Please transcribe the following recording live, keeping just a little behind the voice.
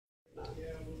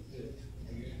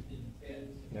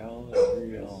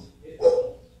Galadriel.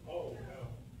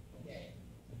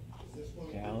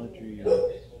 Galadriel.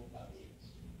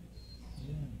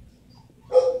 Yeah.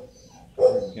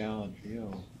 Or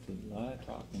Galadriel did a lot of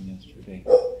talking yesterday.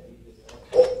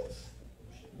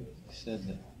 He said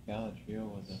that Galadriel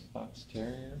was a fox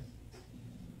terrier.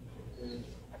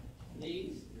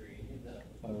 If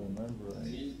I remember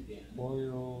right.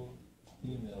 4-year-old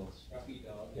female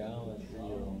Galadriel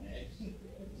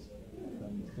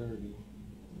from 30.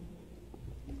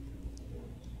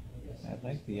 I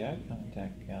like the eye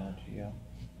contact, Galadriel.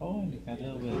 Oh, and you got a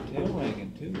little bit of tail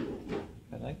wagging too.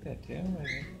 I like that tail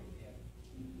wagging.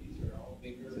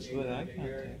 It's a good eye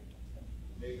contact.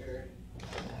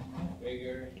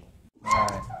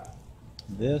 Alright.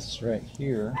 This right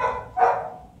here,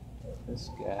 this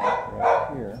guy right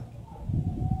here,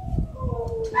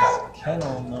 is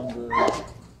kennel number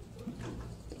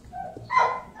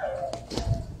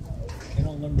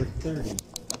 30.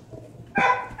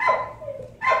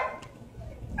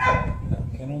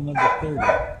 Kennel number 30.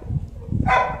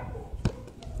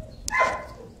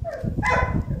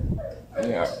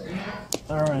 Yeah.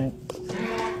 Alright.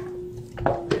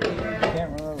 Can't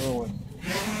remember what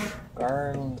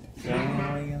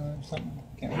Galadriel or something.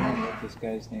 Can't remember what this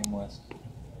guy's name was.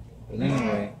 But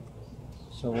anyway,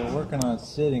 so we're working on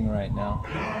sitting right now.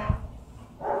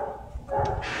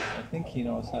 I think he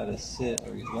knows how to sit,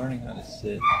 or he's learning how to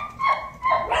sit.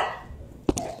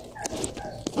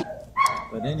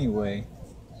 But anyway,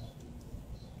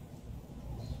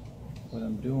 what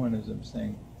I'm doing is I'm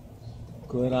saying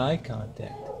good eye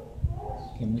contact.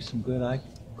 Give me some good eye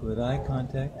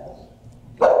contact.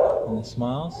 And the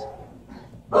smiles.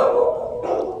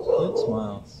 Good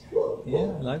smiles. Yeah,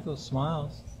 I like those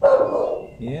smiles.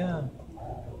 Yeah.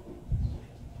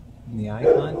 And the eye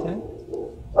contact.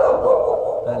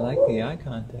 I like the eye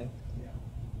contact.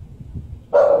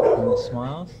 And the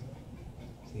smiles.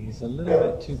 See, he's a little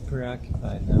bit too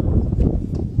preoccupied now.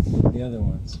 The other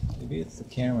ones. Maybe it's the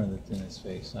camera that's in his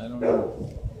face. I don't know.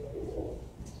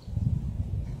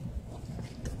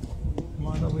 Come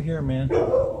on over here, man.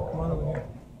 Come on over here.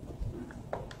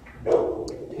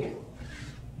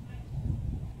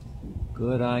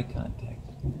 Good eye contact.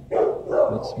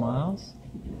 Good smiles.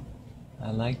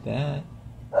 I like that.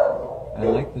 I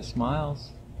like the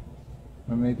smiles.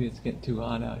 Or maybe it's getting too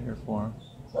hot out here for him.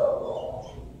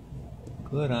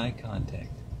 Good eye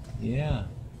contact. Yeah.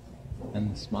 And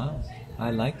the smiles.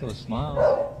 I like those smiles.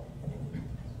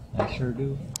 I sure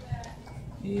do.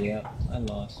 Yep, I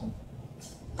lost him.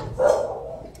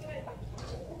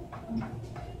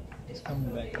 It's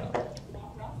coming back up.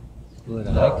 Good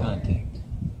eye contact.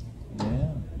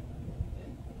 Yeah.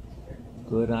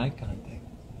 Good eye contact.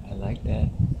 I like that.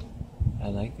 I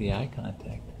like the eye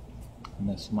contact. And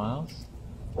the smiles.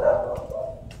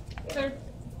 Hey.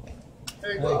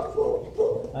 Hey.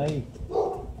 Hi.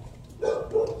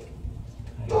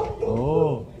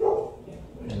 Oh.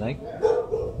 I like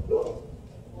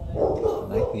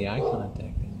the eye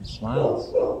contact and the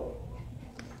smiles.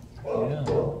 Yeah.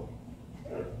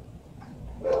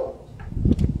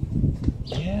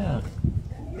 Yeah.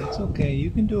 It's okay.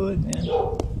 You can do it, man.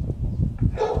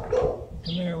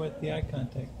 Come here with the eye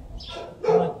contact.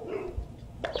 Come on.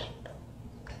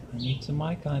 I need some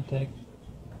eye contact.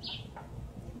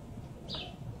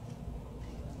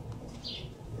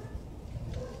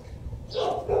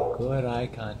 Good eye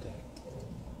contact.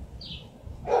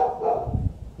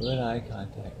 Good eye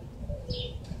contact.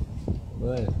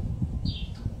 Good.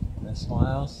 And the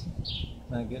smiles.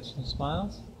 Can I get some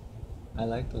smiles? I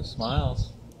like those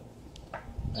smiles.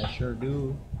 I sure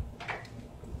do.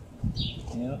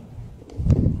 Yep.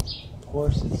 Of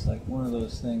course, it's like one of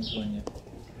those things when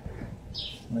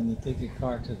you take your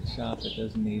car to the shop, it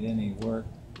doesn't need any work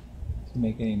to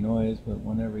make any noise, but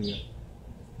whenever you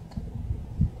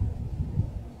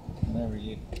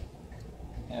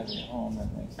have it at home,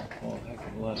 that makes a whole heck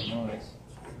of a lot of noise.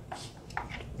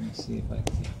 Let me see if I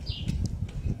can get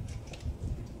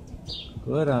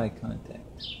good eye contact.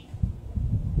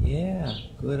 Yeah,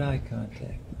 good eye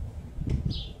contact.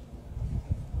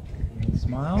 And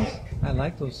smiles? I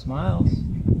like those smiles.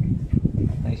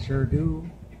 I sure do.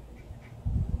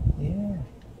 Yeah,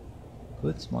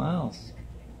 good smiles.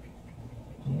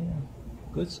 Yeah,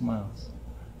 good smiles.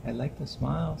 I like the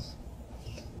smiles.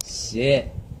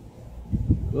 Sit.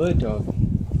 Good doggy.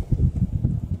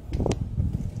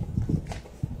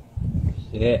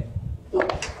 Sit.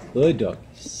 Good doggy.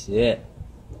 Sit.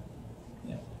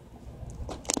 Yeah.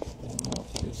 I don't know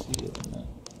if you see it or not.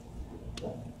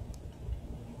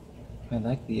 I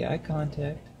like the eye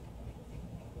contact.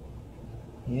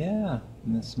 Yeah.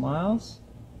 And the smiles.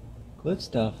 Good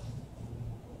stuff.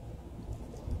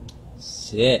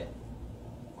 Sit.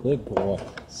 Good boy.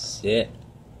 Sit.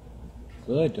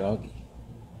 Good doggy.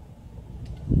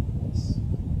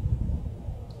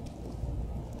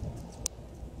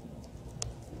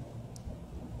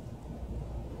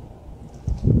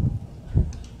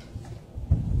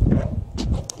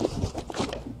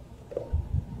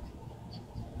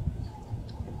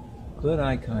 Good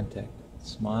eye contact.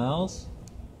 Smiles.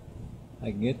 I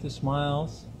can get the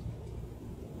smiles.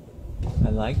 I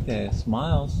like that.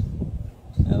 Smiles.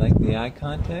 I like the eye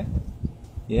contact.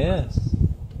 Yes.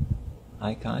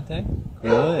 Eye contact.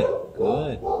 Good.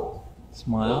 Good.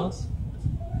 Smiles.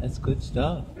 That's good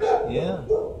stuff. Yeah.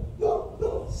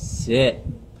 Sit.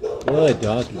 Good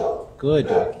doggy. Good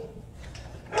doggy.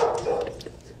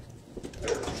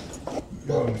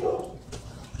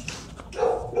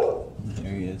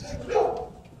 There he is.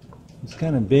 He's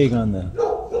kind of big on the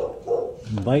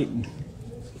biting.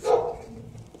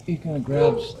 He kind of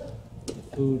grabs the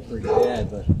food for his dad,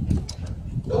 but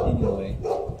anyway.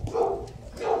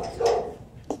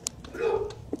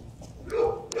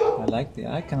 I like the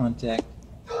eye contact.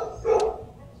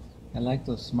 I like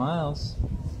those smiles.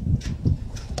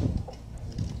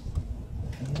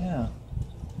 Yeah.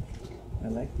 I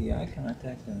like the eye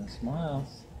contact and the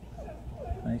smiles.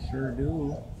 I sure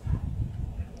do.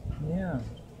 Yeah.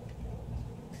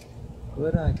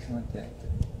 Good eye contact.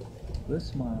 Good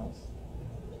smiles.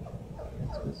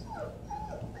 That's good.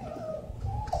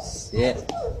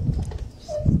 Sit.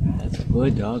 That's a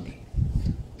good doggy.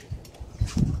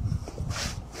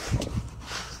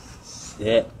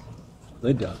 Sit.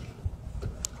 Good doggy.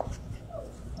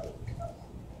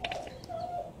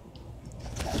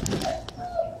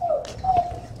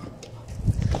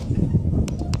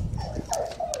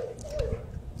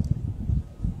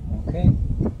 Okay.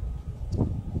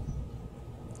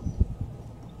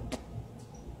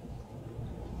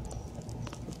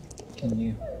 Can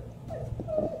you?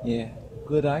 Yeah.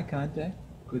 Good eye contact.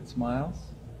 Good smiles.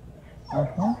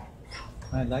 Uh-huh.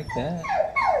 I like that.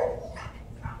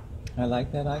 I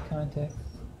like that eye contact.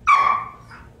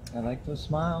 I like those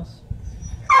smiles.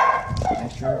 I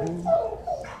sure do.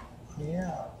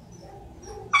 Yeah.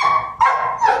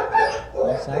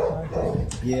 Nice eye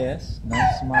contact. Yes.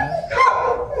 Nice smile.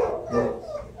 Yes.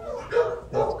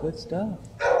 That's good stuff.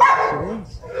 Yes, it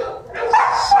is.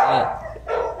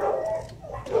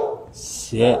 Sit.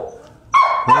 Sit.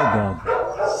 Good dog.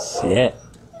 Sit.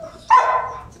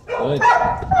 Good.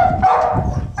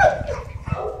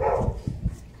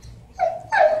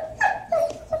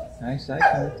 Nice eye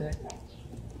contact.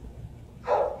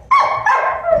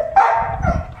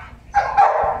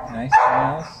 Nice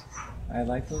smiles. I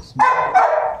like those smiles.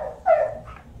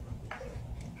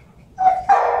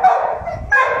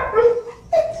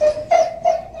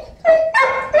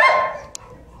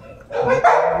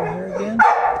 Over here again?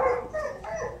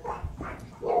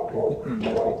 Look at me,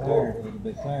 you might be tired, a little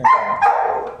bit tired.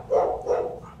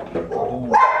 You're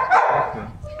doing it.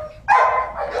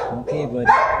 Okay,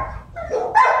 buddy.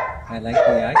 I like the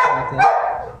eye contact.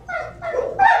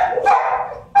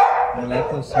 I like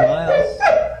those smiles.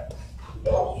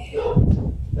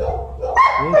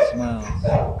 Good smiles.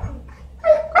 Good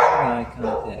eye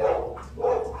contact.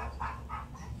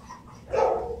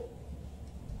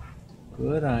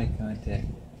 Good eye contact.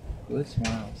 Good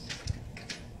smiles.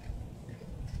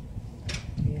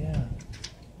 Yeah.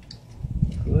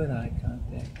 Good eye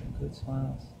contact and good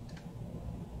smiles.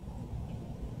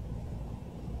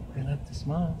 I like the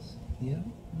smiles. Yeah.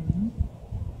 Mm-hmm.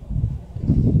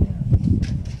 Yeah.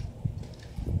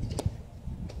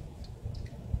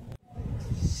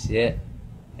 Sit.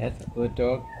 That's a good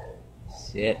dog.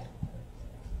 Sit.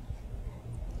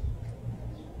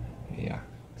 Yeah.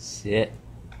 Sit.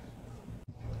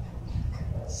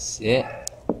 Sit.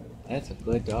 That's a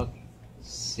good dog.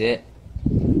 Sit.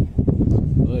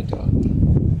 Good dog.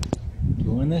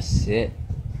 Doing the sit.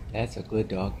 That's a good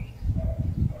dog.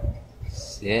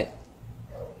 Sit.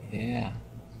 Yeah.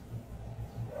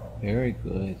 Very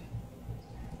good.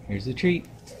 Here's the treat.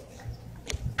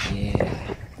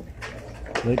 Yeah.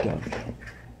 Good dog.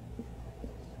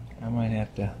 I might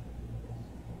have to,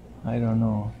 I don't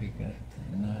know if you got it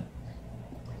or not.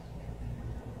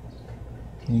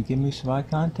 Can you give me some eye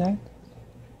contact?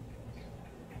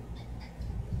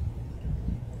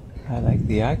 I like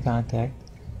the eye contact.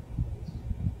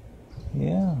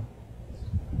 Yeah.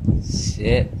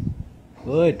 Sit.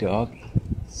 Good doggy.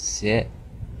 Sit.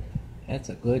 That's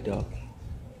a good doggy.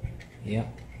 Yep.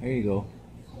 There you go.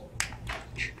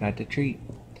 Got the treat.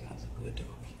 That's a good doggy.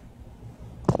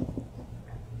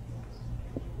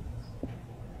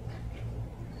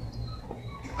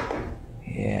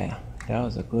 Yeah. That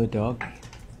was a good doggy.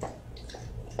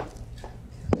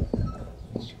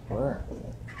 Sure.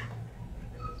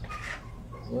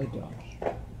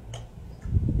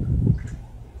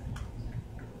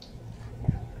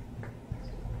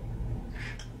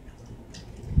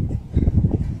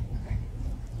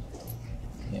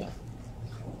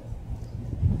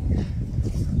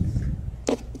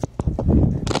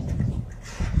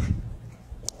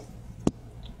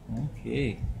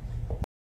 Okay.